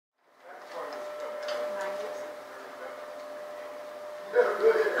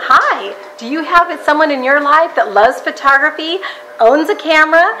Hi, do you have someone in your life that loves photography, owns a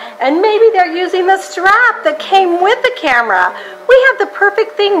camera, and maybe they're using the strap that came with the camera? We have the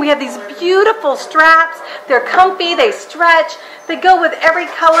perfect thing. We have these beautiful straps. They're comfy, they stretch, they go with every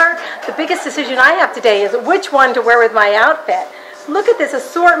color. The biggest decision I have today is which one to wear with my outfit. Look at this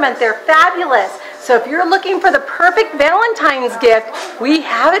assortment, they're fabulous. So if you're looking for the perfect Valentine's gift, we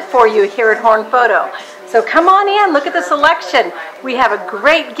have it for you here at Horn Photo. So come on in, look at the selection. We have a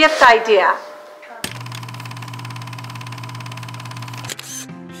great gift idea.